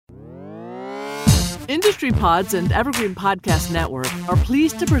Industry Pods and Evergreen Podcast Network are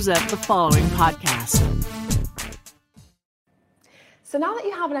pleased to present the following podcast. So now that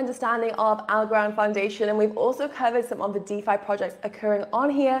you have an understanding of Algorand Foundation, and we've also covered some of the DeFi projects occurring on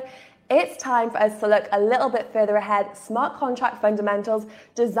here, it's time for us to look a little bit further ahead. Smart contract fundamentals,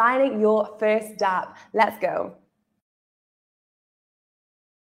 designing your first dApp. Let's go.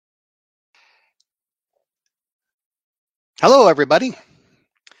 Hello, everybody.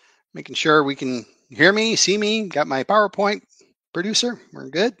 Making sure we can hear me, see me. Got my PowerPoint producer. We're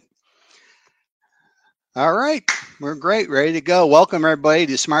good. All right, we're great, ready to go. Welcome everybody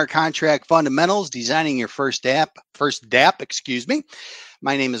to Smart Contract Fundamentals, designing your first dApp, excuse me.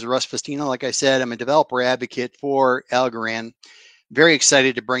 My name is Russ Fustino. Like I said, I'm a developer advocate for Algorand. Very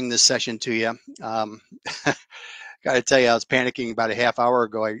excited to bring this session to you. Got to tell you, I was panicking about a half hour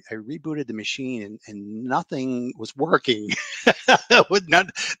ago. I rebooted the machine and nothing was working. With none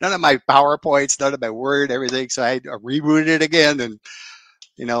of my PowerPoints, none of my Word, everything. So I rebooted it again. And,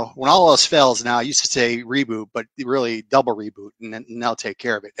 you know, when all else fails now, I used to say reboot, but really double reboot, and they'll take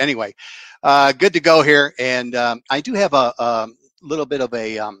care of it. Anyway, good to go here. And I do have a little bit of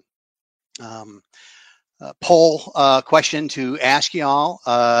a poll question to ask y'all.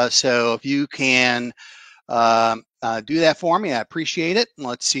 So if you can do that for me, I appreciate it.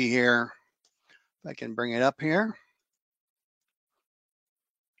 Let's see here if I can bring it up here.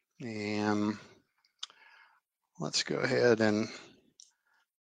 And let's go ahead and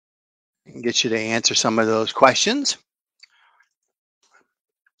get you to answer some of those questions.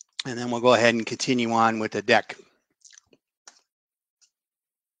 And then we'll go ahead and continue on with the deck.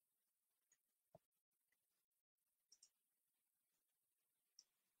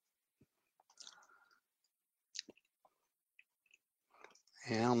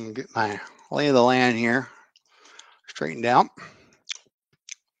 And I'm going to get my lay of the land here straightened out.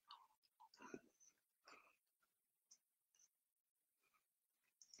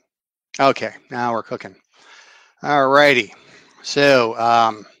 Okay, now we're cooking. All righty. So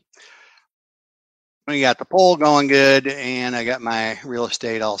we got the poll going good, and I got my real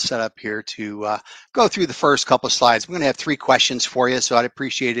estate all set up here to go through the first couple of slides. I'm going to have 3 questions for you, so I'd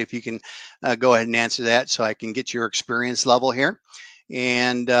appreciate it if you can go ahead and answer that so I can get your experience level here.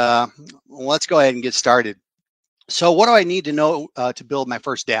 And let's go ahead and get started. So what do I need to know to build my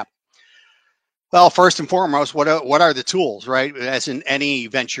first dApp? Well, first and foremost, what are the tools, right? As in any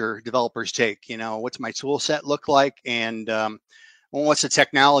venture developers take, you know, what's my tool set look like? And well, what's the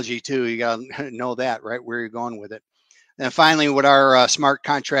technology too? You got to know that, right? Where you're going with it. And finally, what are smart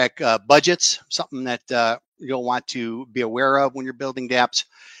contract budgets? Something that you'll want to be aware of when you're building dApps,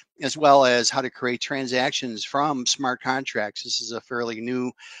 as well as how to create transactions from smart contracts. This is a fairly new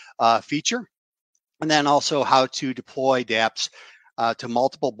feature. And then also how to deploy dApps to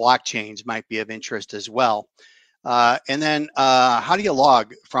multiple blockchains might be of interest as well. And then how do you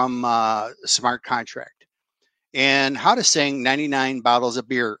log from smart contract? And how to sing 99 bottles of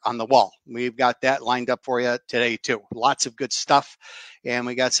beer on the wall. We've got that lined up for you today too. Lots of good stuff. And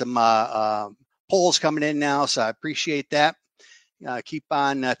we got some polls coming in now, so I appreciate that. Keep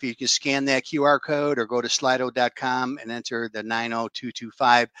on, if you can scan that QR code or go to slido.com and enter the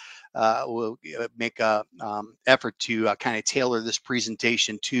 90225, we'll make a effort to kind of tailor this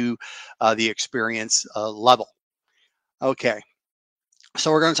presentation to the experience level. Okay, so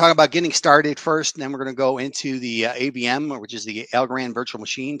we're going to talk about getting started first, and then we're going to go into the AVM, which is the Algorand virtual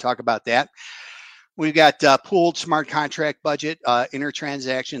machine, talk about that. We've got pooled smart contract budget,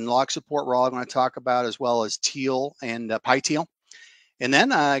 inter-transaction log support we're all going to talk about, as well as Teal and PyTeal. And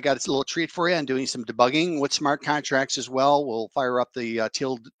then I got a little treat for you. I'm doing some debugging with smart contracts as well. We'll fire up the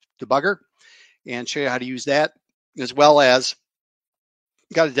Teal debugger and show you how to use that, as well as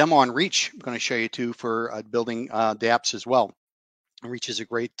got a demo on Reach I'm going to show you too for building dApps as well. Reach is a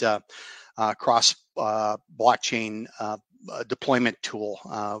great cross blockchain deployment tool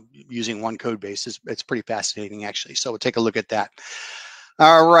using one code base. It's pretty fascinating actually. So we'll take a look at that.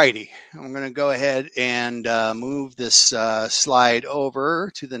 All righty, I'm going to go ahead and move this slide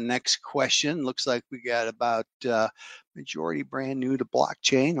over to the next question. Looks like we got about majority brand new to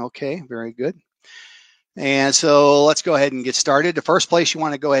blockchain. Okay, very good. And so let's go ahead and get started. The first place you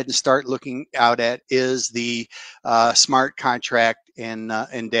want to go ahead and start looking out at is the smart contract and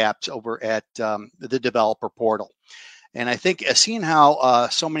dApps over at the developer portal. And I think seeing how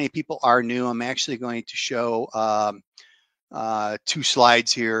so many people are new, I'm actually going to show 2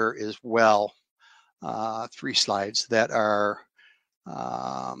 slides here as well, 3 slides that are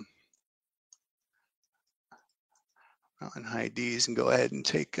and hide these and go ahead and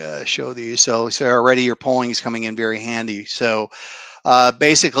show these. So already your polling is coming in very handy. So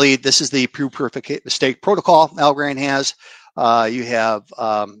basically, this is the proof of stake protocol Algorand has. You have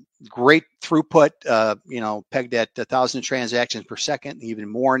great throughput, pegged at 1,000 transactions per second, even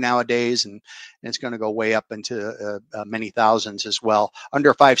more nowadays, and it's going to go way up into many thousands as well.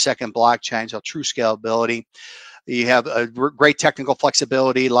 Under a 5-second blockchain, so true scalability. You have a great technical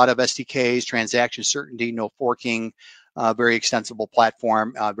flexibility, a lot of SDKs, transaction certainty, no forking, very extensible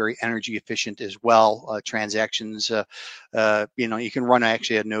platform, very energy efficient as well. Transactions, you can run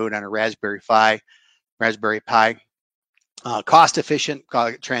actually a node on a Raspberry Pi. Cost efficient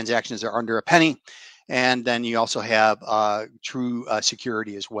transactions are under a penny. And then you also have true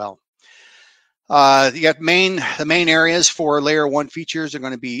security as well. You got the main areas for layer 1 features are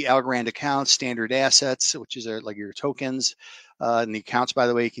going to be Algorand accounts, standard assets, which is like your tokens. And the accounts, by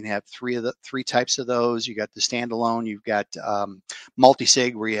the way, you can have three types of those. You got the standalone, you've got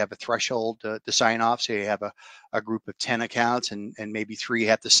multi-sig, where you have a threshold to sign off. So you have a group of 10 accounts, and maybe 3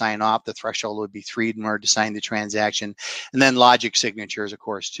 have to sign off. The threshold would be 3 in order to sign the transaction. And then logic signatures, of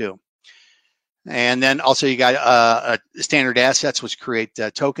course, too. And then also you got standard assets, which create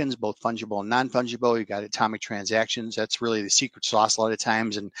tokens, both fungible and non-fungible. You got atomic transactions. That's really the secret sauce a lot of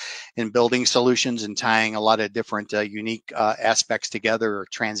times in building solutions and tying a lot of different unique aspects together, or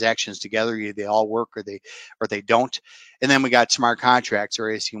transactions together. Either they all work or they don't. And then we got smart contracts, or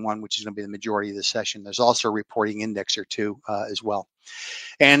ASC1, which is going to be the majority of the session. There's also a reporting index or two as well.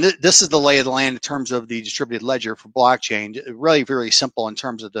 And this is the lay of the land in terms of the distributed ledger for blockchain. Really very simple in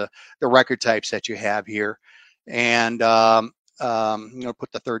terms of the record types that you have here. And I'm going to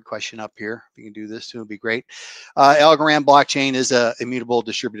put the third question up here. If you can do this too, it would be great. Algorand blockchain is a immutable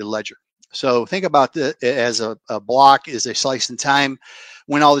distributed ledger. So think about it as a block is a slice in time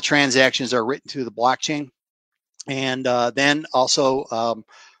when all the transactions are written to the blockchain. And then also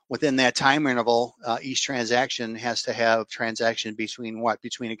within that time interval, each transaction has to have transaction between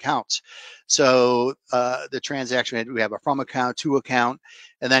accounts. So the transaction, we have a from account, to account,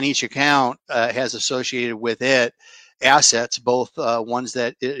 and then each account has associated with it assets, both ones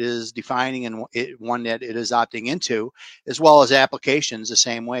that it is defining and one that it is opting into, as well as applications the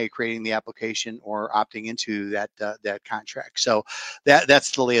same way, creating the application or opting into that contract. So that's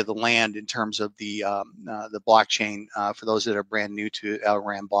the lay of the land in terms of the blockchain for those that are brand new to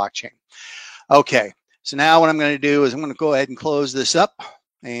Algorand blockchain. Okay, so now what I'm going to do is I'm going to go ahead and close this up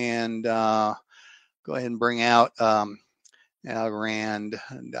and go ahead and bring out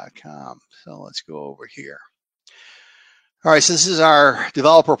Algorand.com. So let's go over here. All right, so this is our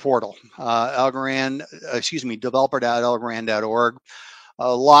developer portal, developer.algorand.org.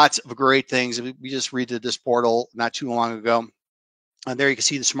 Lots of great things. We just redid this portal not too long ago. There you can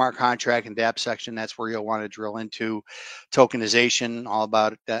see the smart contract and dApp section. That's where you'll want to drill into tokenization, all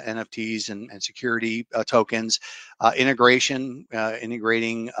about NFTs and security tokens, integration,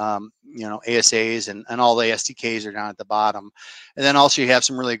 integrating ASAs and all the SDKs are down at the bottom. And then also you have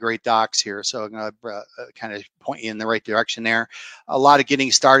some really great docs here. So I'm going to kind of point you in the right direction there. A lot of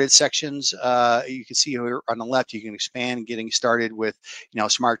getting started sections. You can see here on the left, you can expand getting started with,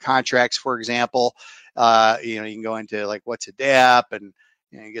 smart contracts, for example. You can go into like what's a dApp and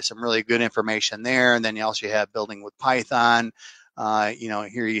you get some really good information there. And then you also have building with Python.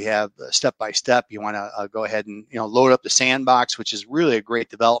 Here you have step by step. You want to go ahead and load up the sandbox, which is really a great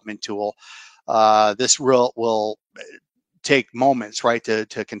development tool. This will take moments, right, to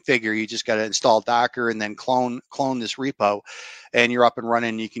configure. You just got to install Docker and then clone this repo, and you're up and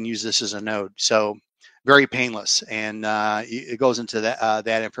running. You can use this as a node. So very painless, and it goes into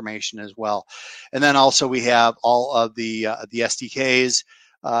that information as well. And then also we have all of the SDKs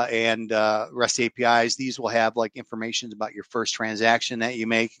and REST APIs. These will have like information about your first transaction that you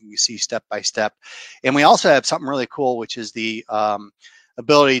make. You see step by step. And we also have something really cool, which is the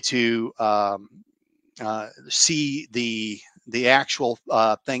ability to see the actual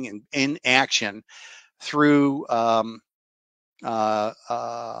thing in action through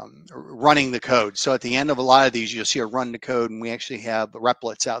running the code. So at the end of a lot of these, you'll see a run the code, and we actually have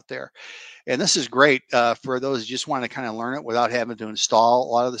replets out there. And this is great for those who just want to kind of learn it without having to install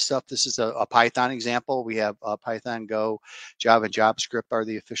a lot of the stuff. This is a Python example. We have Python, Go, Java, and JavaScript are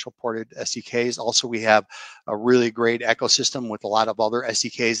the official ported SDKs. Also, we have a really great ecosystem with a lot of other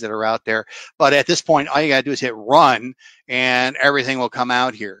SDKs that are out there. But at this point, all you got to do is hit run, and everything will come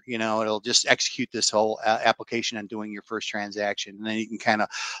out here. It'll just execute this whole application on doing your first transaction. And then you can kind of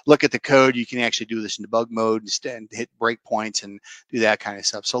look at the code. You can actually do this in debug mode and hit breakpoints and do that kind of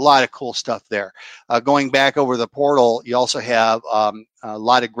stuff. So a lot of cool stuff there. Going back over the portal, you also have a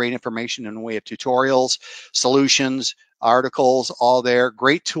lot of great information in the way of tutorials, solutions, articles, all there.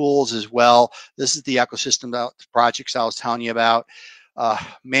 Great tools as well. This is the ecosystem projects I was telling you about.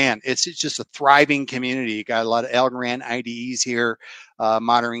 Man, it's just a thriving community. You got a lot of Algorand IDEs here,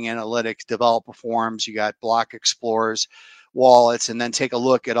 monitoring analytics, developer forums. You got block explorers, wallets, and then take a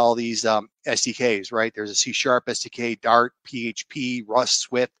look at all these SDKs, right? There's a C# SDK, Dart, PHP, Russ,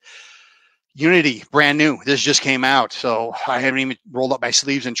 Swift, Unity, brand new. This just came out, so I haven't even rolled up my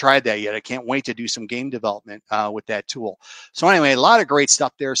sleeves and tried that yet. I can't wait to do some game development with that tool. So anyway, a lot of great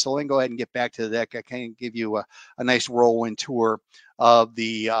stuff there. So let me go ahead and get back to the deck. I can give you a nice whirlwind tour of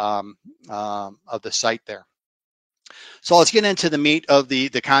the site there. So let's get into the meat of the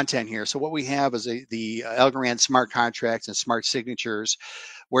content here. So what we have is the Algorand smart contracts and smart signatures,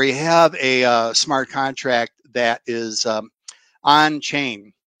 where you have a smart contract that is on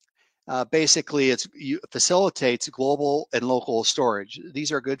chain. Basically, it facilitates global and local storage.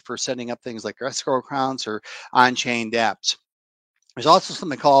 These are good for setting up things like escrow accounts or on-chain dApps. There's also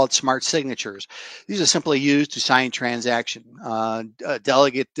something called smart signatures. These are simply used to sign transaction. A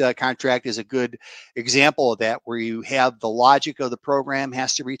delegate contract is a good example of that, where you have the logic of the program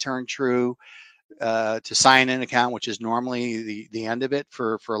has to return true to sign an account, which is normally the end of it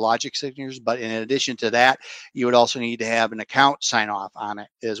for logic signatures. But in addition to that, you would also need to have an account sign off on it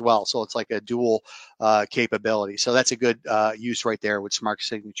as well. So it's like a dual capability. So that's a good use right there with smart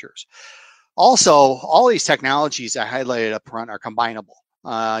signatures. Also, all these technologies I highlighted up front are combinable.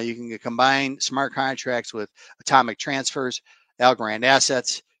 You can combine smart contracts with atomic transfers, Algorand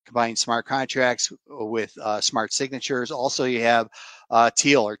assets, combine smart contracts with smart signatures. Also, you have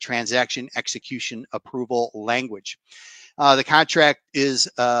TEAL, or Transaction Execution Approval Language. The contract is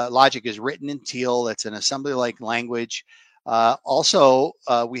logic is written in TEAL. That's an assembly-like language. Also,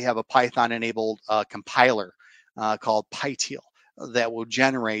 we have a Python-enabled compiler called PyTeal that will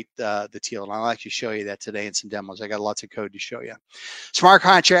generate the TEAL. And I'll actually show you that today in some demos. I got lots of code to show you. Smart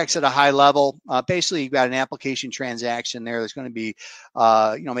contracts at a high level. Basically, you've got an application transaction there. There's going to be,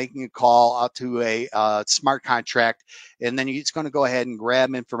 making a call out to a smart contract, and then it's going to go ahead and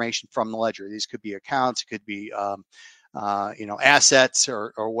grab information from the ledger. These could be accounts, it could be, assets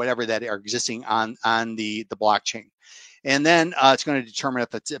or whatever that are existing on the blockchain. And then it's going to determine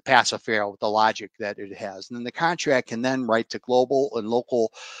if it's a pass or fail with the logic that it has. And then the contract can then write to global and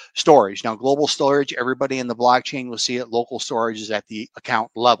local storage. Now, global storage, everybody in the blockchain will see it. Local storage is at the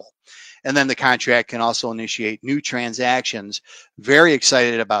account level. And then the contract can also initiate new transactions. Very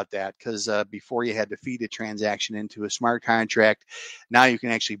excited about that, because before you had to feed a transaction into a smart contract, now you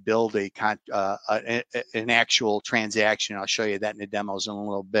can actually build an actual transaction. I'll show you that in the demos in a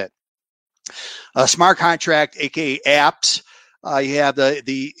little bit. A smart contract, aka apps. You have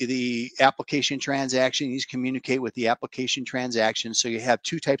the application transaction. You communicate with the application transaction. So you have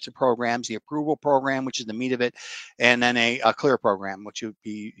two types of programs: the approval program, which is the meat of it, and then a clear program, which would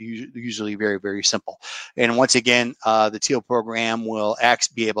be usually very, very simple. And once again, the TEAL program will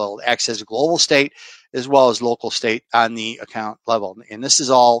be able to access global state as well as local state on the account level. And this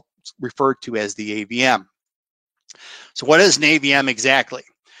is all referred to as the AVM. So what is an AVM exactly?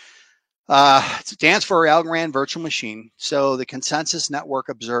 It stands for Algorand Virtual Machine. So the consensus network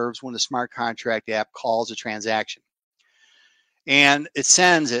observes when the smart contract app calls a transaction, and it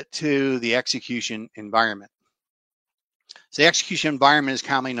sends it to the execution environment. So the execution environment is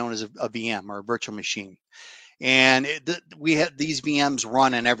commonly known as a VM, or a virtual machine. And we have these VMs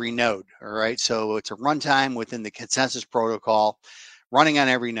run on every node. All right. So it's a runtime within the consensus protocol, running on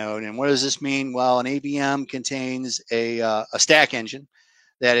every node. And what does this mean? Well, an AVM contains a stack engine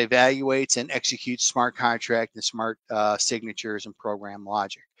that evaluates and executes smart contract and smart signatures and program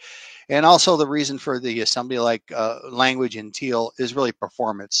logic. And also, the reason for the assembly-like language in TEAL is really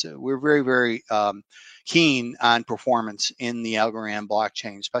performance. We're very, very keen on performance in the Algorand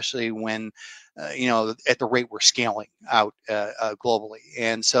blockchain, especially when at the rate we're scaling out globally.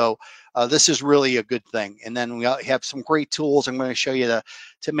 And so this is really a good thing. And then we have some great tools. I'm going to show you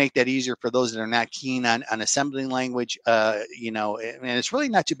to make that easier for those that are not keen on assembling language. And it's really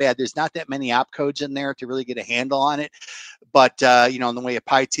not too bad. There's not that many opcodes in there to really get a handle on it. But, in the way of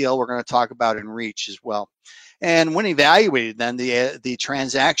PyTeal, we're going to talk about in Reach as well. And when evaluated, then the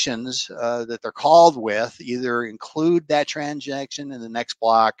transactions that they're called with either include that transaction in the next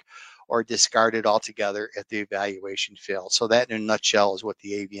block or discard it altogether if the evaluation fails. So that, in a nutshell, is what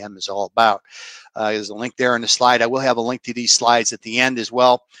the AVM is all about. There's a link there in the slide. I will have a link to these slides at the end as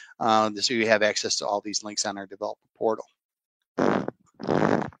well, so you have access to all these links on our developer portal.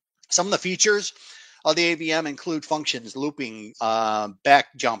 Some of the features of the AVM include functions, looping, back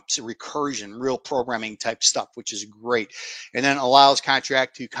jumps, recursion, real programming type stuff, which is great. And then allows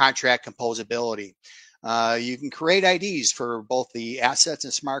contract to contract composability. You can create IDs for both the assets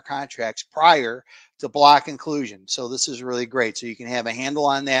and smart contracts prior to block inclusion. So this is really great. So you can have a handle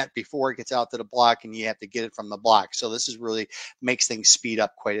on that before it gets out to the block and you have to get it from the block. So this is really makes things speed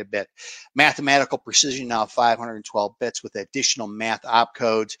up quite a bit. Mathematical precision now 512 bits with additional math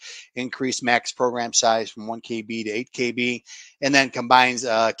opcodes, increased max program size from 1 KB to 8 KB, and then combines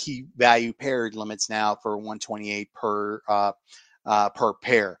key value paired limits now for 128 per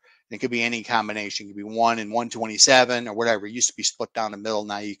pair. It could be any combination. It could be 1 and 127 or whatever. It used to be split down the middle.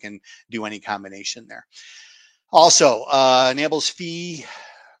 Now you can do any combination there. Also, enables fee-free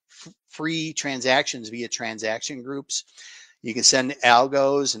transactions via transaction groups. You can send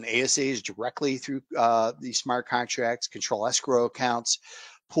algos and ASAs directly through these smart contracts, control escrow accounts,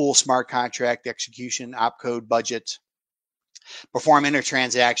 pool smart contract execution, opcode budgets, perform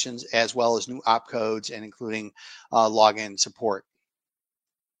intertransactions as well as new opcodes and including login support.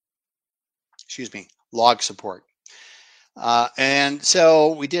 Log support. And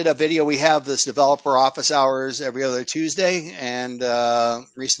so we did a video. We have this developer office hours every other Tuesday, and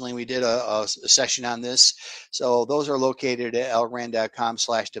recently we did a session on this. So those are located at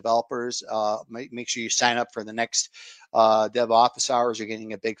algorand.com/developers. Make sure you sign up for the next dev office hours. You're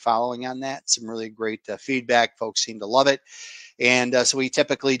getting a big following on that. Some really great feedback. Folks seem to love it. And so we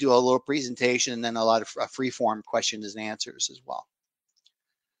typically do a little presentation and then a lot of free form questions and answers as well.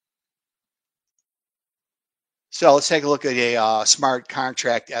 So let's take a look at a smart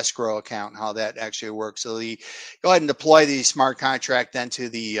contract escrow account, how that actually works. So go ahead and deploy the smart contract then to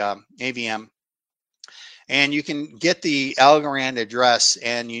the AVM. And you can get the Algorand address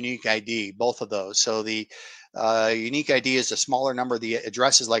and unique ID, both of those. So the unique ID is a smaller number. The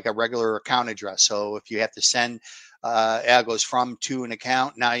address is like a regular account address. So if you have to send algos from to an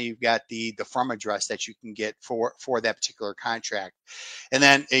account, now you've got the from address that you can get for that particular contract. And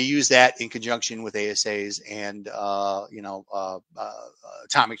then use that in conjunction with ASAs and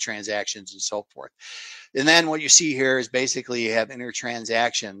atomic transactions and so forth. And then what you see here is basically you have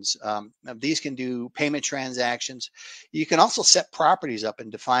intertransactions. These can do payment transactions. You can also set properties up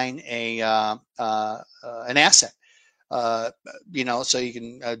and define an asset. So you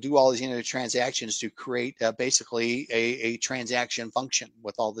can do all these transactions to create basically a transaction function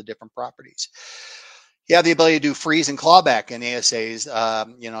with all the different properties. You have the ability to do freeze and clawback in ASAs,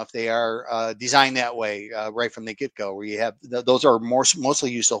 if they are designed that way right from the get-go, where you have those are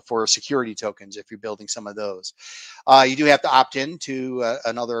mostly useful for security tokens if you're building some of those. You do have to opt in to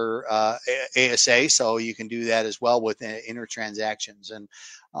another ASA, so you can do that as well with intertransactions. And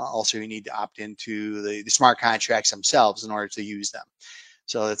also you need to opt into the smart contracts themselves in order to use them.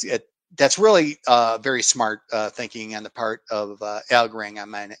 So that's really very smart thinking on the part of Algorand, I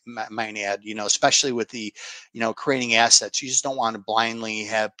might add, especially with the, creating assets. You just don't want to blindly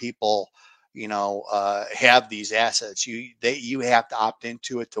have people, have these assets. You have to opt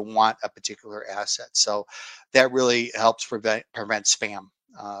into it to want a particular asset. So that really helps prevent spam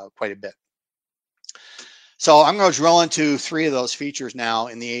quite a bit. So I'm going to drill into 3 of those features now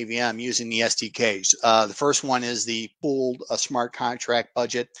in the AVM using the SDKs. The first one is the pooled smart contract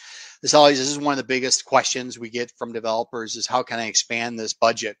budget. This is one of the biggest questions we get from developers is how can I expand this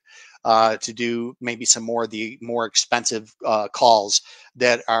budget to do maybe some more of the more expensive calls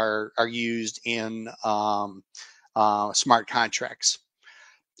that are used in smart contracts.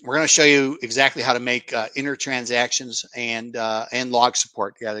 We're going to show you exactly how to make intertransactions and log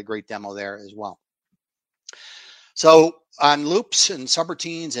support. You got a great demo there as well. So on loops and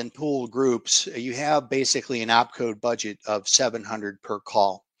subroutines and pooled groups, you have basically an opcode budget of 700 per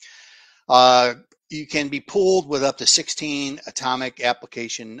call. You can be pooled with up to 16 atomic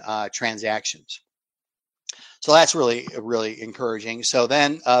application transactions. So that's really, really encouraging. So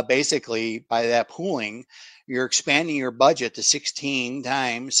then basically by that pooling, you're expanding your budget to 16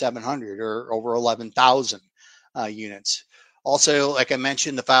 times 700 or over 11,000 units. Also, like I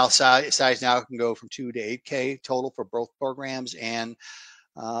mentioned, the file size now can go from 2 to 8K total for both programs, and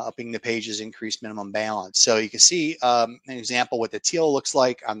upping the page's increased minimum balance. So you can see an example what the teal looks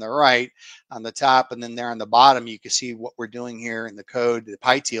like on the right, on the top, and then there on the bottom, you can see what we're doing here in the code, the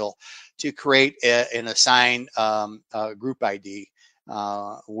PyTeal, to create and assign group ID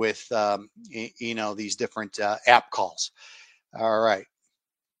with these different app calls. All right.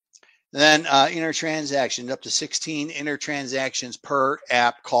 Then intertransactions, up to 16 intertransactions per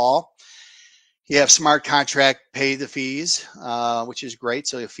app call. You have smart contract pay the fees, which is great.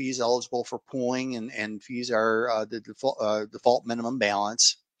 So the fees eligible for pooling and fees are the default minimum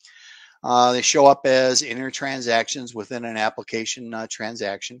balance. They show up as intertransactions within an application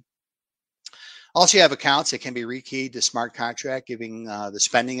transaction. Also, you have accounts that can be rekeyed to smart contract, giving the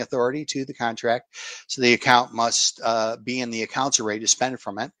spending authority to the contract. So the account must be in the accounts array to spend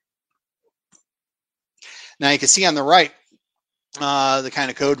from it. Now you can see on the right the kind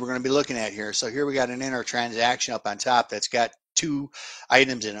of code we're going to be looking at here. So here we got an inner transaction up on top that's got two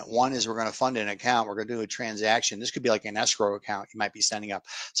items in it. One is we're going to fund an account. We're going to do a transaction. This could be like an escrow account you might be setting up.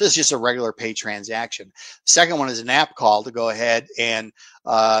 So it's just a regular pay transaction. The second one is an app call to go ahead and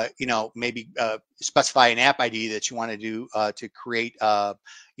maybe specify an app ID that you want to do to create an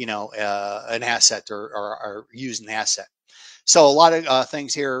asset or use an asset. So a lot of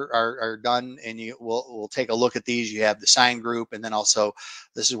things here are done, and we'll take a look at these. You have the sign group, and then also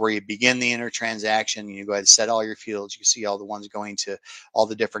this is where you begin the inner transaction. You go ahead and set all your fields. You can see all the ones going to all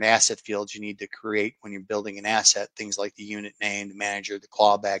the different asset fields you need to create when you're building an asset, things like the unit name, the manager, the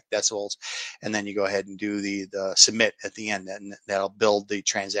clawback, decimals, and then you go ahead and do the submit at the end, and that'll build the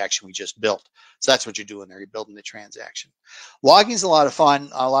transaction we just built. So that's what you're doing there. You're building the transaction. Logging is a lot of fun.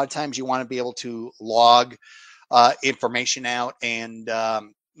 A lot of times you want to be able to log information out, and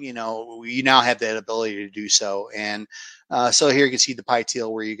you now have that ability to do so. And so here you can see the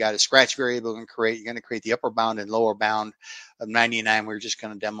PyTeal where you got a scratch variable and you're going to create the upper bound and lower bound of 99. We're just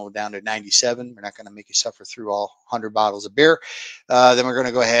going to demo down to 97. We're not going to make you suffer through all 100 bottles of beer. Then we're going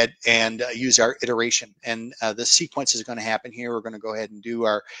to go ahead and use our iteration, and the sequence is going to happen here. We're going to go ahead and do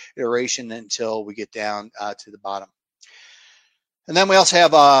our iteration until we get down to the bottom. And then we also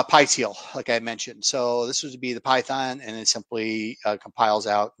have PyTeal, like I mentioned. So this would be the Python, and it simply compiles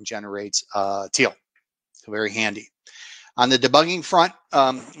out and generates teal. So very handy. On the debugging front,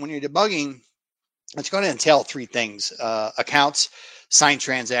 when you're debugging, it's going to entail three things: accounts, signed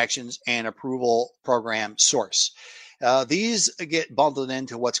transactions, and approval program source. These get bundled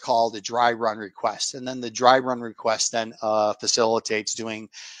into what's called a dry run request. And then the dry run request then facilitates doing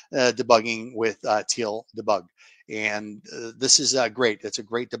debugging with teal debug. And this is great. It's a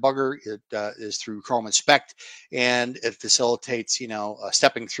great debugger. It is through Chrome Inspect, and it facilitates,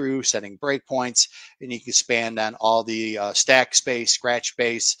 stepping through, setting breakpoints, and you can expand on all the stack space, scratch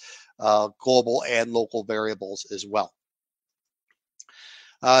space, global and local variables as well.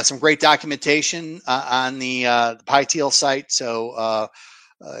 Some great documentation on the PyTeal site. So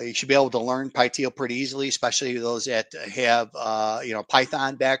you should be able to learn PyTeal pretty easily, especially those that have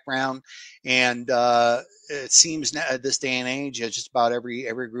Python background. And it seems at this day and age, just about every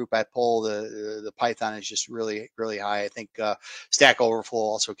group I pull, the Python is just really, really high. I think Stack Overflow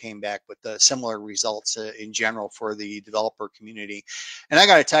also came back with similar results in general for the developer community. And I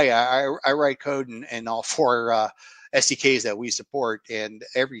got to tell you, I write code in all four SDKs that we support, and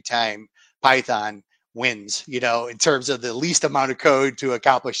every time Python wins, in terms of the least amount of code to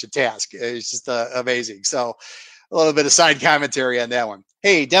accomplish a task. It's just amazing. So a little bit of side commentary on that one.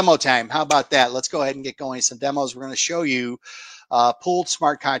 Hey, demo time. How about that? Let's go ahead and get going. Some demos. We're going to show you pooled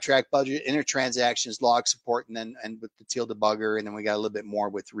smart contract budget, inner transactions, log support, and with the teal debugger. And then we got a little bit more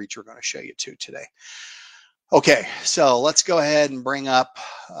with Reach we're going to show you too today. Okay, so let's go ahead and bring up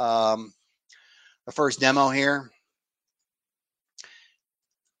the first demo here.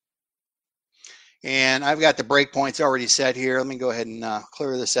 And I've got the breakpoints already set here. Let me go ahead and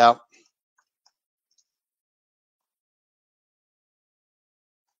clear this out.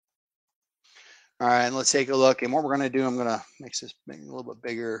 All right, and let's take a look. And what we're going to do, I'm going to make this a little bit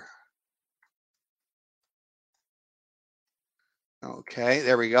bigger. Okay,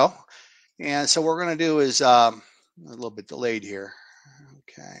 there we go. And so what we're going to do is a little bit delayed here.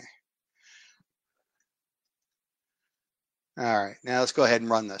 Okay. All right, now let's go ahead and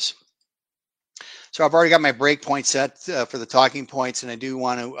run this. So I've already got my breakpoint set for the talking points, and I do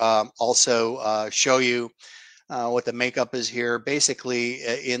want to also show you what the makeup is here. Basically,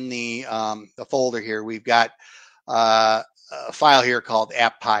 in the folder here, we've got a file here called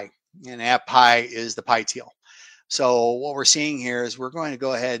AppPy, and AppPy is the PyTeal. So what we're seeing here is we're going to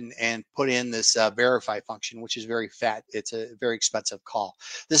go ahead and put in this verify function, which is very fat. It's a very expensive call.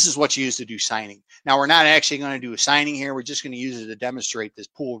 This is what you use to do signing. Now, we're not actually going to do a signing here. We're just going to use it to demonstrate this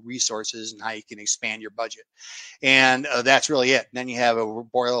pool of resources and how you can expand your budget. And that's really it. And then you have a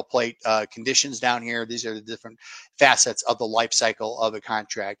boilerplate conditions down here. These are the different facets of the life cycle of a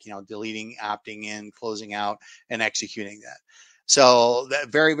contract, deleting, opting in, closing out, and executing that. So that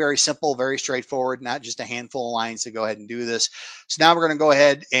very, very simple, very straightforward, not just a handful of lines to go ahead and do this. So now we're going to go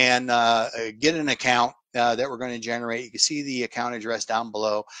ahead and get an account that we're going to generate. You can see the account address down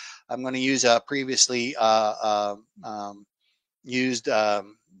below. I'm going to use a previously used app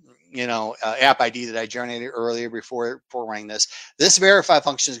ID that I generated earlier before running this. This verify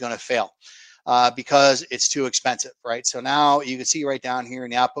function is going to fail because it's too expensive, right? So now you can see right down here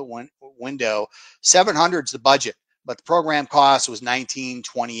in the output window. 700 is the budget, but the program cost was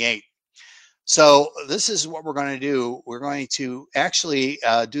 1928. So this is what we're going to do. We're going to actually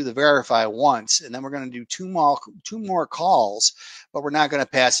do the verify once, and then we're going to do two more calls, but we're not going to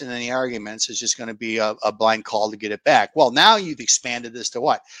pass in any arguments. It's just going to be a blind call to get it back. Well, now you've expanded this to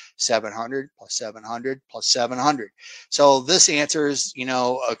what? 700 plus 700 plus 700. So this answers,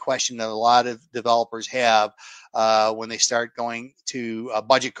 a question that a lot of developers have when they start going to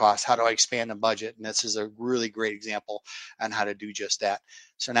budget costs. How do I expand a budget? And this is a really great example on how to do just that.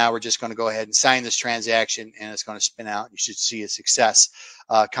 So now we're just going to go ahead and sign this transaction, and it's going to spin out. You should see a success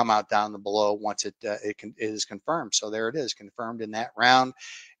come out down below once it is confirmed. So there it is, confirmed in that round,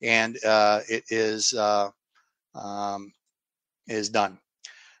 and it is done.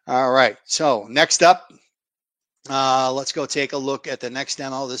 All right. So next up, let's go take a look at the next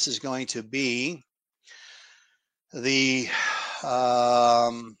demo. This is going to be the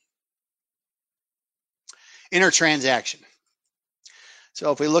inner transaction. So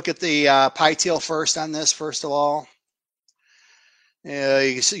if we look at the PyTeal first on this, first of all,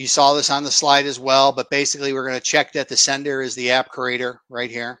 you saw this on the slide as well, but basically we're going to check that the sender is the app creator right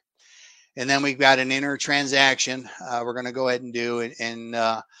here. And then we've got an inner transaction we're going to go ahead and do, and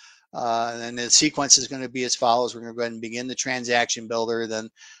the sequence is going to be as follows. We're going to go ahead and begin the transaction builder. Then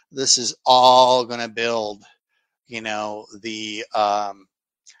this is all going to build, the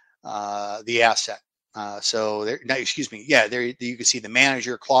asset. So there, no, excuse me. Yeah, there you can see the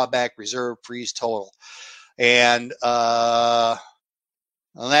manager, clawback, reserve, freeze, total, and well,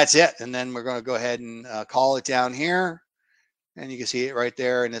 that's it. And then we're going to go ahead and call it down here, and you can see it right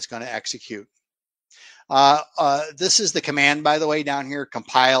there, and it's going to execute. This is the command, by the way, down here,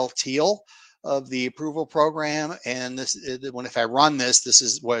 compile teal of the approval program. And this, if I run this, this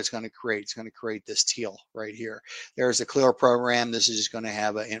is what it's going to create. It's going to create this teal right here. There's a clear program. This is just going to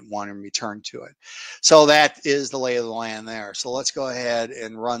have an int1 and return to it. So that is the lay of the land there. So let's go ahead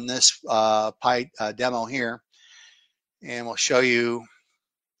and run this demo here, and we'll show you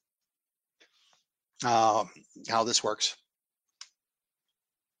how this works.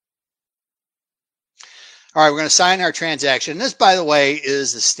 All right, we're going to sign our transaction. This, by the way,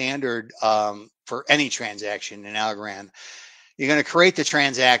 is the standard for any transaction in Algorand. You're going to create the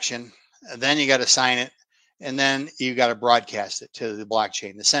transaction, then you got to sign it, and then you got to broadcast it to the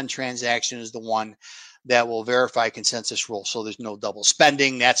blockchain. The send transaction is the one that will verify consensus rules, so there's no double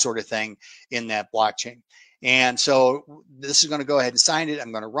spending, that sort of thing in that blockchain. And so this is going to go ahead and sign it.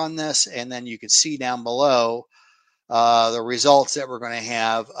 I'm going to run this, and then you can see down below the results that we're going to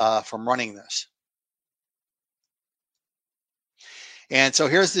have from running this. And so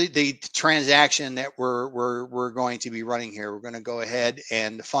here's the transaction that we're going to be running here. We're going to go ahead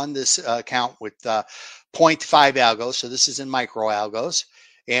and fund this account with 0.5 algos. So this is in micro algos,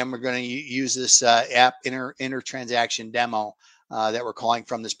 and we're going to use this app inner transaction demo that we're calling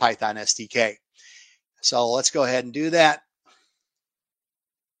from this Python SDK. So let's go ahead and do that.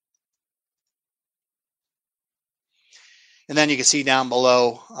 And then you can see down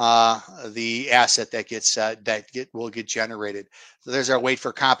below the asset that will get generated. So there's our wait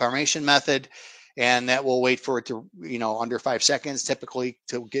for confirmation method, and that will wait for it to, under 5 seconds typically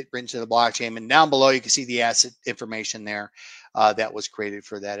to get into the blockchain. And down below you can see the asset information there that was created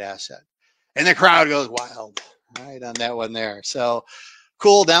for that asset. And the crowd goes wild, right, on that one there. So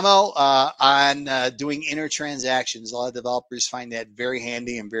cool demo on doing inner transactions. A lot of developers find that very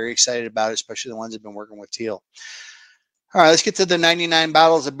handy and very excited about it, especially the ones that have been working with Teal. All right, let's get to the 99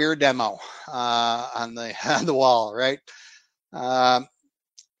 bottles of beer demo on the wall, right?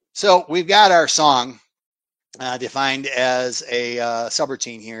 So we've got our song defined as a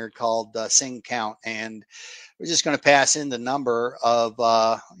subroutine here called sing count, and we're just going to pass in the number of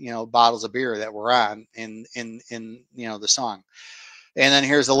bottles of beer that we're on in the song, and then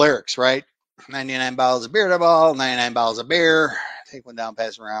here's the lyrics, right? 99 bottles of beer on the wall, 99 bottles of beer. Take one down,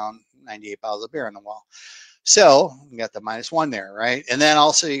 pass around. 98 bottles of beer on the wall. So you got the -1 there, right? And then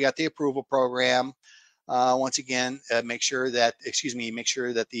also you got the approval program. Once again, make sure that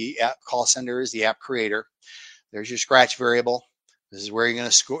the app call sender is the app creator. There's your scratch variable. This is where you're going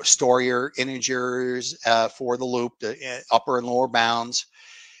to store your integers for the loop, the upper and lower bounds,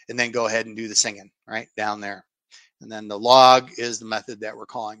 and then go ahead and do the singing right down there. And then the log is the method that we're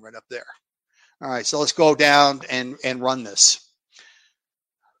calling right up there. All right, so let's go down and run this.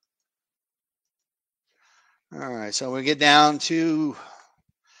 All right, so we get down to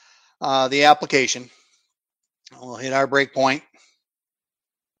the application. We'll hit our breakpoint.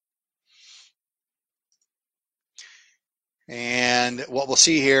 And what we'll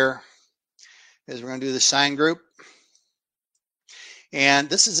see here is we're going to do the sign group. And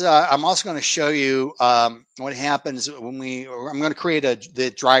this is, I'm also going to show you what happens when I'm going to create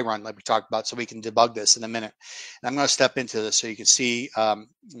the dry run like we talked about so we can debug this in a minute. And I'm going to step into this so you can see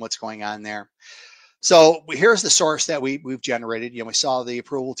what's going on there. So here's the source that we've generated. We saw the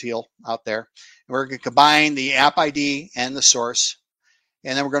approval teal out there. And we're going to combine the app ID and the source.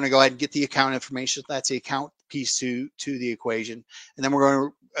 And then we're going to go ahead and get the account information. That's the account piece to the equation. And then we're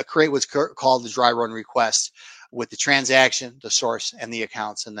going to create what's called the dry run request with the transaction, the source, and the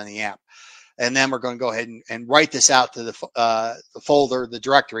accounts, and then the app. And then we're going to go ahead and write this out to the folder, the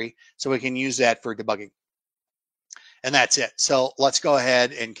directory, so we can use that for debugging. And that's it. So let's go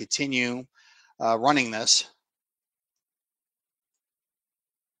ahead and continue running this.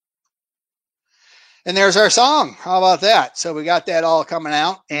 And there's our song. How about that? So we got that all coming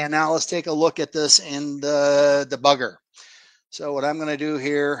out. And now let's take a look at this in the debugger. So what I'm going to do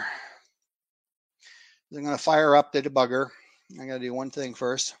here is I'm going to fire up the debugger. I got to do one thing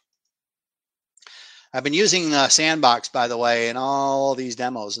first. I've been using Sandbox, by the way, in all these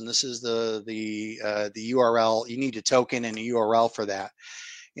demos. And this is the URL. You need a token and a URL for that.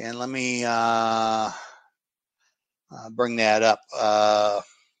 And let me bring that up.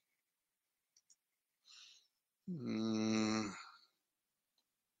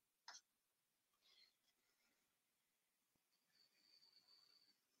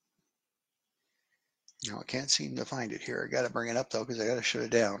 No, I can't seem to find it here. I got to bring it up though, because I got to shut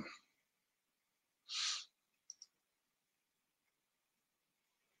it down.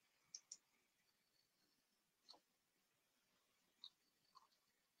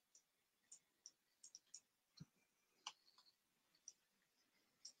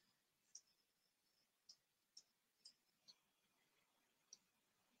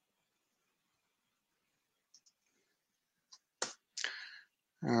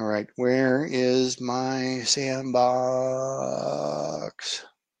 All right, where is my Sandbox?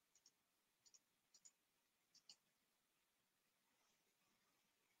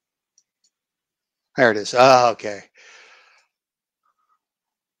 There it is. Oh, okay.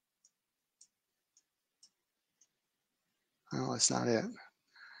 Oh, that's not it.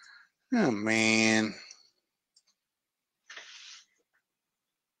 Oh, man.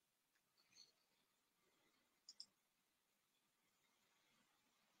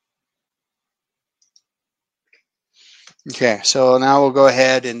 Okay, so now we'll go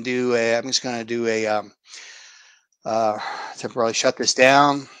ahead and do a, I'm just going to do a, temporarily shut this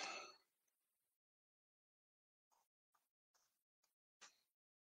down.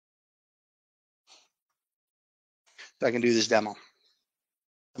 So I can do this demo.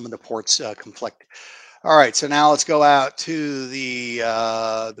 Some of the ports conflict. All right, so now let's go out to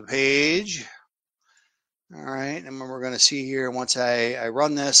the page. All right, and we're going to see here once I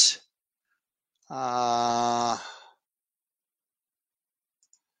run this.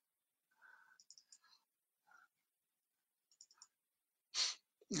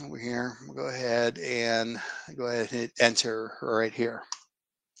 Over here, we'll go ahead and hit enter right here.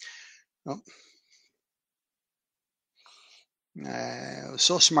 Oh. I was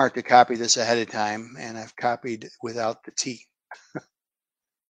so smart to copy this ahead of time, and I've copied without the T.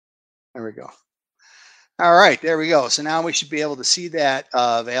 There we go. All right, there we go. So now we should be able to see that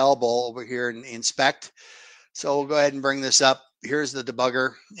available over here in inspect. So we'll go ahead and bring this up. Here's the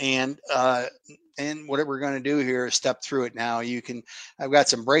debugger, and what we're going to do here is step through it. Now I've got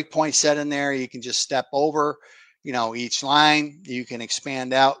some breakpoints set in there. You can just step over, each line. You can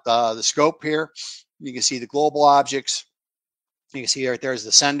expand out the scope here. You can see the global objects. You can see right there's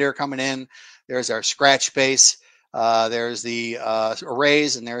the sender coming in. There's our scratch space. There's the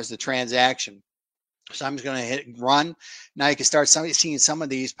arrays, and there's the transaction. So I'm just going to hit run. Now you can start seeing some of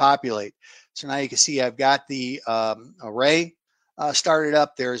these populate. So now you can see I've got the array started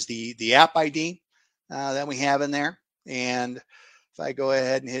up. There's the app ID that we have in there. And if I go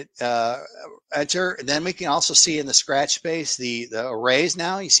ahead and hit enter, then we can also see in the scratch space the arrays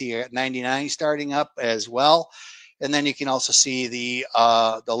now. You see at 99 starting up as well. And then you can also see the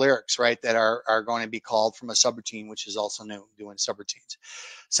lyrics, right, that are going to be called from a subroutine, which is also new, doing subroutines.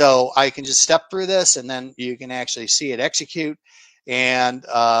 So I can just step through this, and then you can actually see it execute, and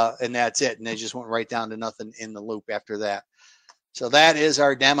that's it. And it just went right down to nothing in the loop after that. So that is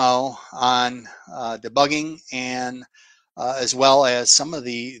our demo on debugging, and as well as some of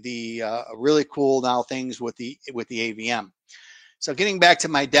the really cool now things with the AVM. So getting back to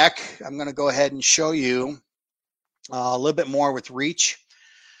my deck, I'm going to go ahead and show you a little bit more with Reach,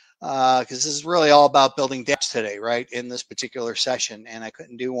 because this is really all about building dApps today, right, in this particular session, and I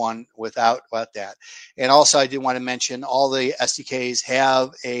couldn't do one without that. And also I did want to mention all the SDKs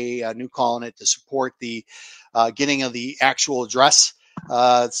have a new call in it to support the getting of the actual address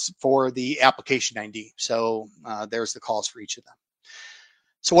for the application ID. So there's the calls for each of them.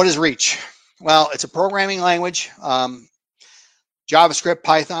 So what is Reach? Well, it's a programming language. JavaScript,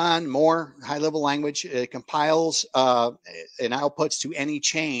 Python, more high-level language. It compiles and outputs to any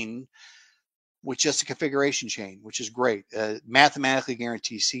chain with just a configuration chain, which is great. Mathematically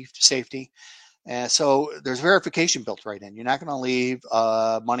guarantees safety. So there's verification built right in. You're not going to leave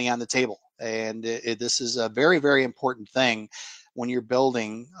money on the table. And this is a very, very important thing when you're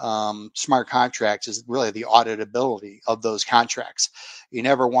building smart contracts, is really the auditability of those contracts. You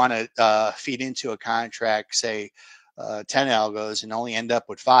never want to feed into a contract, say, 10 algos and only end up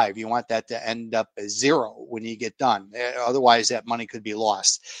with 5. You want that to end up as 0 when you get done. Otherwise, that money could be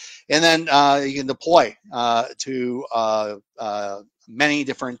lost. And then you can deploy to many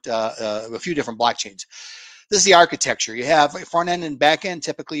different, a few different blockchains. This is the architecture. You have front end and back end.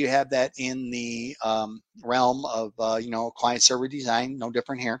 Typically, you have that in the realm of client server design. No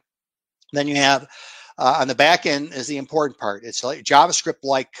different here. Then you have on the back end is the important part. It's like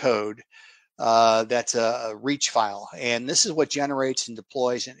JavaScript-like code. That's a Reach file, and this is what generates and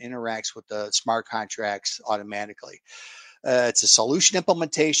deploys and interacts with the smart contracts automatically. It's a solution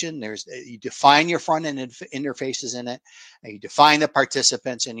implementation. You define your front end interfaces in it, and you define the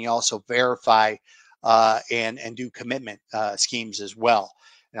participants, and you also verify and do commitment schemes as well.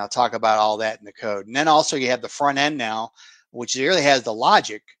 And I'll talk about all that in the code. And then also you have the front end now, which really has the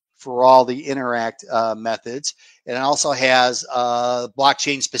logic for all the interact methods. And it also has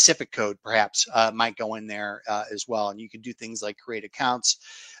blockchain specific code, perhaps might go in there as well. And you can do things like create accounts,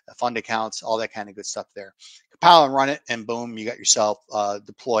 fund accounts, all that kind of good stuff there. Compile and run it, and boom, you got yourself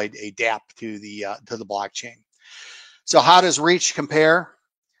deployed a dApp to the blockchain. So how does Reach compare?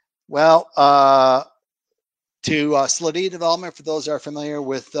 Well, to Solidity development, for those that are familiar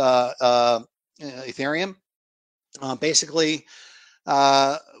with Ethereum, basically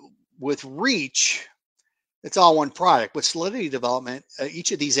with Reach, it's all one product. With Solidity development,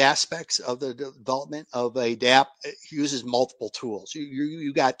 each of these aspects of the development of a dApp uses multiple tools.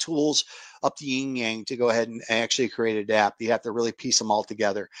 You got tools up the yin yang to go ahead and actually create a dApp. You have to really piece them all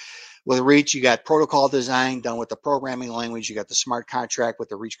together. With Reach, you got protocol design done with the programming language. You got the smart contract with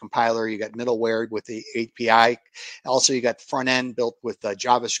the Reach compiler. You got middleware with the API. Also, you got the front end built with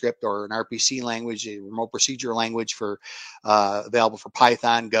JavaScript or an RPC language, a remote procedure language for available for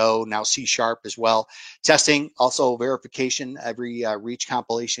Python, Go, now C# as well. Testing, also verification. Every Reach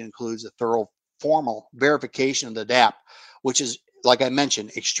compilation includes a thorough formal verification of the dApp, which is, like I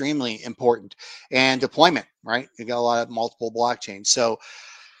mentioned, extremely important. And deployment, right? You got a lot of multiple blockchains. So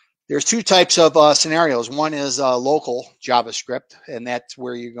there's two types of scenarios. One is local JavaScript, and that's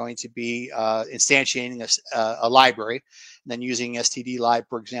where you're going to be instantiating a library, and then using stdlib,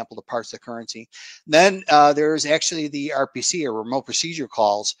 for example, to parse the currency. Then there's actually the RPC, or remote procedure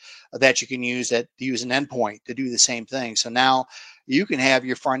calls, that you can use that use an endpoint to do the same thing. So now you can have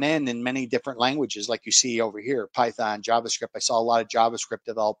your front end in many different languages, like you see over here, Python, JavaScript. I saw a lot of JavaScript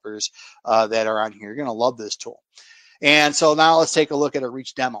developers that are on here. You're going to love this tool. And so now let's take a look at a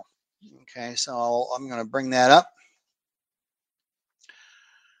Reach demo. Okay, so I'm going to bring that up.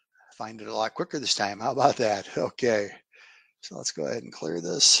 Find it a lot quicker this time. How about that? Okay, so let's go ahead and clear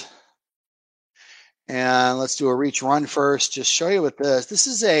this. And let's do a Reach run first. Just show you what this. This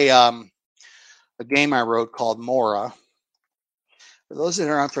is a game I wrote called Mora. For those that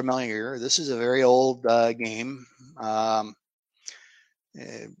are unfamiliar, this is a very old game.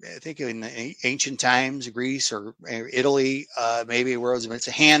 I think in ancient times, Greece or Italy, maybe where it's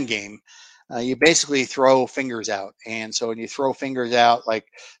a hand game. You basically throw fingers out. And so when you throw fingers out, like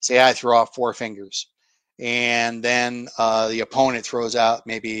say I throw out 4 fingers, and then the opponent throws out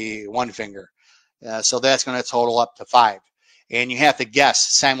maybe 1 finger. So that's going to total up to 5. And you have to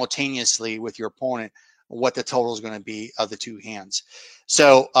guess simultaneously with your opponent what the total is going to be of the 2 hands.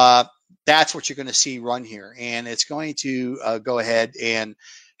 So that's what you're going to see run here. And it's going to go ahead and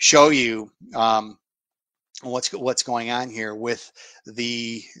show you what's going on here with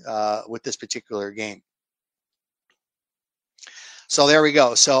the with this particular game. So there we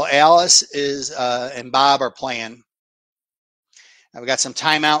go. So Alice is and Bob are playing. We got some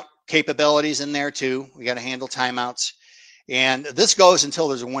timeout capabilities in there too. We got to handle timeouts. And this goes until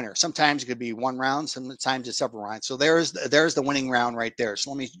there's a winner. Sometimes it could be 1 round, sometimes it's several rounds. So there's the winning round right there.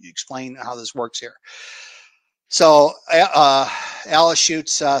 So let me explain how this works here. So Alice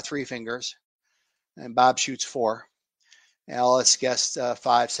shoots 3 fingers, and Bob shoots 4. Alice guessed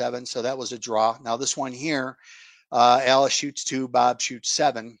 5, 7, so that was a draw. Now this one here, Alice shoots 2, Bob shoots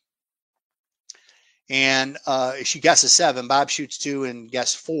 7. And she guesses 7, Bob shoots 2 and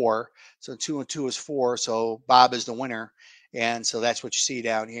guessed 4. So 2 and 2 is 4, so Bob is the winner. And so that's what you see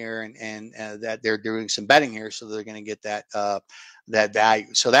down here, and that they're doing some betting here, so they're going to get that that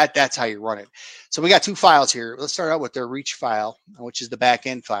value. So that's how you run it. So we got two files here. Let's start out with the reach file, which is the back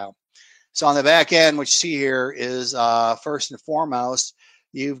end file. So on the back end, what you see here is first and foremost,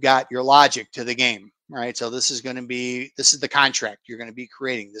 you've got your logic to the game, right? So this is the contract you're going to be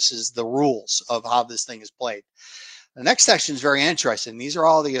creating. This is the rules of how this thing is played. The next section is very interesting. These are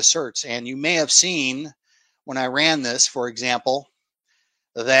all the asserts, and you may have seen when I ran this, for example,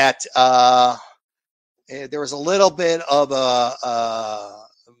 that there was a little bit of a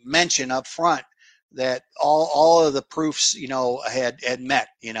mention up front that all of the proofs, had met,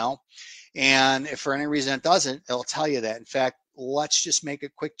 and if for any reason it doesn't, it'll tell you that. In fact, let's just make a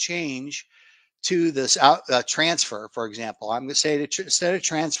quick change to this transfer, for example. I'm going to say instead of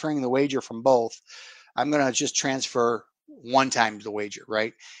transferring the wager from both, I'm going to just transfer one time the wager,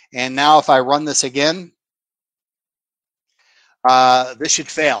 right? And now if I run this again, this should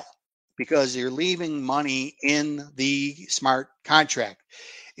fail because you're leaving money in the smart contract.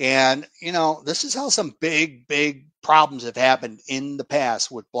 And, this is how some big problems have happened in the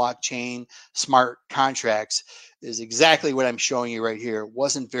past with blockchain smart contracts, is exactly what I'm showing you right here. It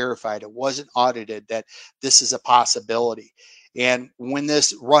wasn't verified. It wasn't audited that this is a possibility. And when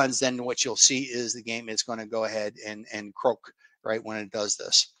this runs, then what you'll see is the game is going to go ahead and croak right when it does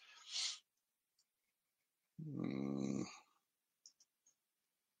this.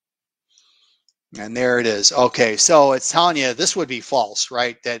 And there it is. Okay, so it's telling you this would be false,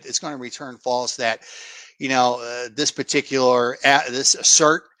 right? That it's going to return false. That this particular this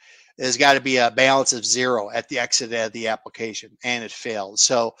assert has got to be a balance of 0 at the exit of the application, and it failed.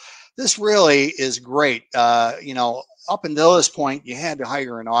 So this really is great. Up until this point, you had to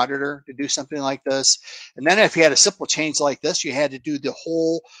hire an auditor to do something like this, and then if you had a simple change like this, you had to do the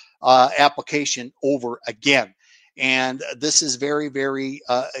whole application over again. And this is very, very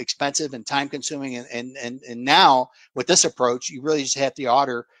expensive and time consuming. And now with this approach, you really just have to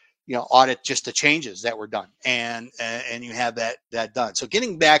audit just the changes that were done, and you have that done. So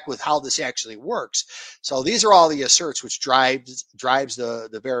getting back with how this actually works. So these are all the asserts which drives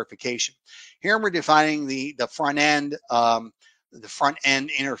the verification. Here we're defining the front end. The front end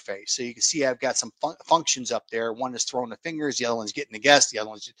interface. So you can see I've got some functions up there. One is throwing the fingers, the other one's getting the guess, the other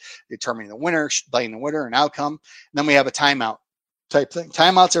one's determining the winner, playing the winner, and outcome. And then we have a timeout type thing.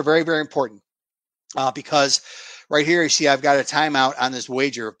 Timeouts are very, very important because right here you see I've got a timeout on this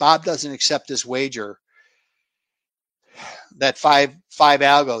wager. If Bob doesn't accept this wager, that five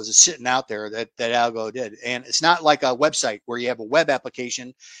algos is sitting out there that algo did. And it's not like a website where you have a web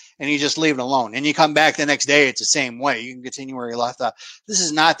application and you just leave it alone and you come back the next day, it's the same way. You can continue where you left off. This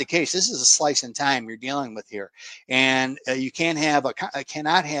is not the case. This is a slice in time you're dealing with here. And you cannot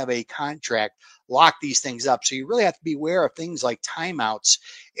have a contract lock these things up. So you really have to be aware of things like timeouts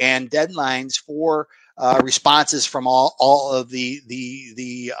and deadlines for responses from all of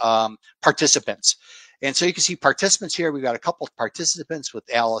the participants. And so you can see participants here. We've got a couple of participants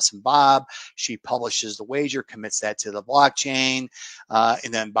with Alice and Bob. She publishes the wager, commits that to the blockchain.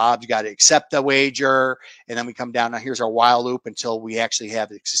 And then Bob's got to accept the wager. And then we come down. Now here's our while loop until we actually have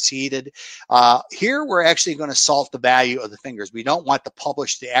it succeeded. Here we're actually going to salt the value of the fingers. We don't want to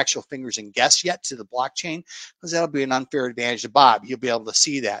publish the actual fingers and guess yet to the blockchain because that'll be an unfair advantage to Bob. You'll be able to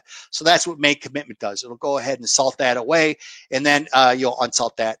see that. So that's what make commitment does. It'll go ahead and salt that away. And then you'll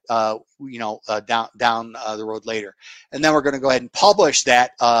unsalt that down the road later, and then we're going to go ahead and publish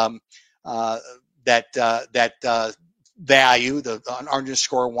that value, the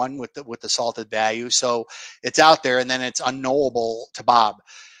 _1 with the salted value, so it's out there, and then it's unknowable to Bob.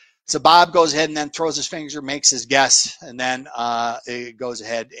 So Bob goes ahead and then throws his finger, makes his guess, and then it goes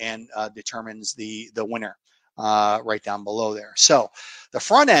ahead and determines the winner right down below there. So the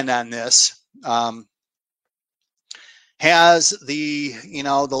front end on this has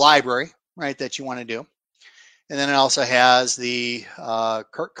the library, right, that you want to do. And then it also has the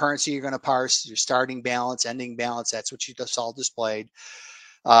currency you're going to parse, your starting balance, ending balance. That's what you just all displayed.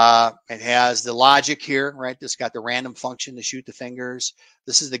 It has the logic here, right? It's got the random function to shoot the fingers.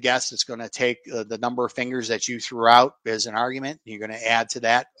 This is the guess. It's going to take the number of fingers that you threw out as an argument. You're going to add to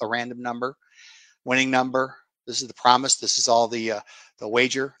that a random number, winning number. This is the promise. This is all the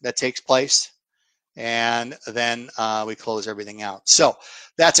wager that takes place. And then we close everything out. So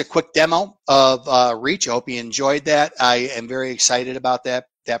that's a quick demo of Reach. I hope you enjoyed that. I am very excited about that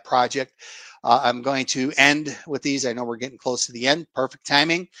project. I'm going to end with these. I know we're getting close to the end. Perfect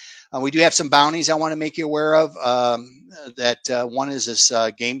timing. We do have some bounties I want to make you aware of. One is this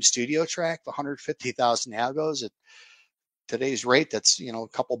game studio track, 150,000 algos. today's rate, that's, a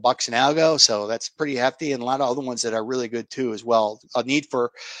couple bucks an algo. So that's pretty hefty, and a lot of other ones that are really good too as well. A need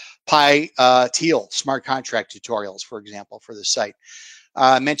for Teal smart contract tutorials, for example, for the site.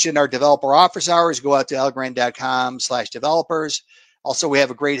 I mentioned our developer office hours. Go out to algorand.com/developers. Also, we have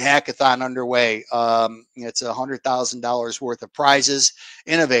a great hackathon underway. It's $100,000 worth of prizes.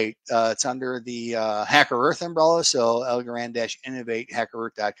 Innovate. It's under the Hacker Earth umbrella. So Algorand-innovate,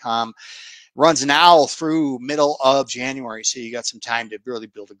 hackerearth.com. Runs now through middle of January. So you got some time to really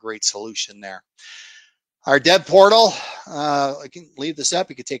build a great solution there. Our dev portal, I can leave this up.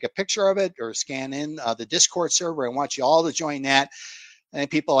 You can take a picture of it or scan in the Discord server. I want you all to join that. And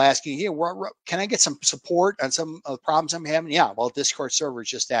people asking, can I get some support on some of the problems I'm having? Yeah, well, Discord server is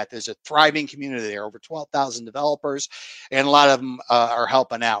just that. There's a thriving community there, over 12,000 developers, and a lot of them are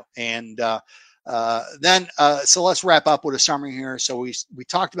helping out. And so let's wrap up with a summary here. So we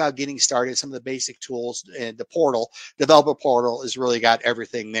talked about getting started, some of the basic tools, and the portal, developer portal, has really got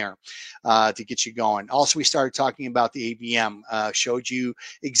everything there to get you going. Also, we started talking about the ABM, showed you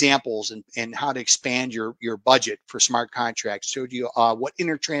examples and how to expand your budget for smart contracts, showed you what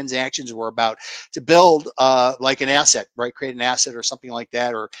intertransactions were about to build like an asset, right? Create an asset or something like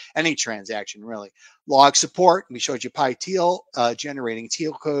that, or any transaction really. Log support, we showed you PyTeal, generating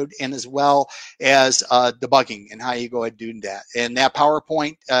Teal code, and as well as debugging and how you go ahead and do that. And that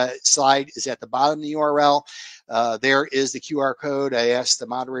PowerPoint slide is at the bottom of the URL. There is the QR code. I asked the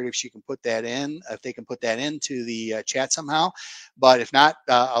moderator if she can put that in, if they can put that into the chat somehow. But if not,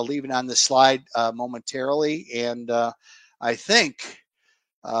 I'll leave it on the slide momentarily. And I think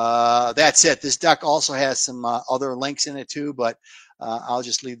that's it. This deck also has some other links in it too, but I'll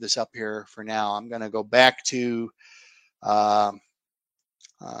just leave this up here for now. I'm going to go back to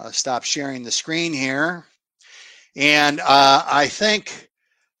stop sharing the screen here. And I think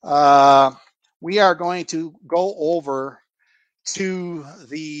we are going to go over to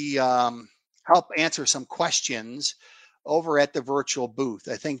the help answer some questions over at the virtual booth.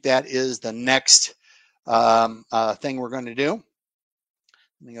 I think that is the next thing we're going to do.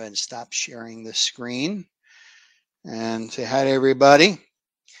 Let me go ahead and stop sharing the screen and say hi to everybody.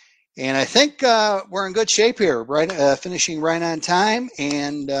 And I think we're in good shape here, right? Finishing right on time.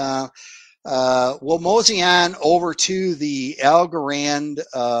 And we'll mosey on over to the Algorand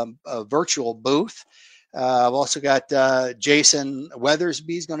virtual booth. I've also got Jason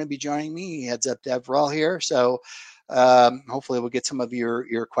Weathersby is going to be joining me. He heads up DevRel here. So hopefully we'll get some of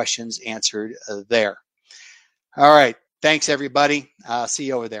your questions answered there. All right. Thanks, everybody. See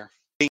you over there.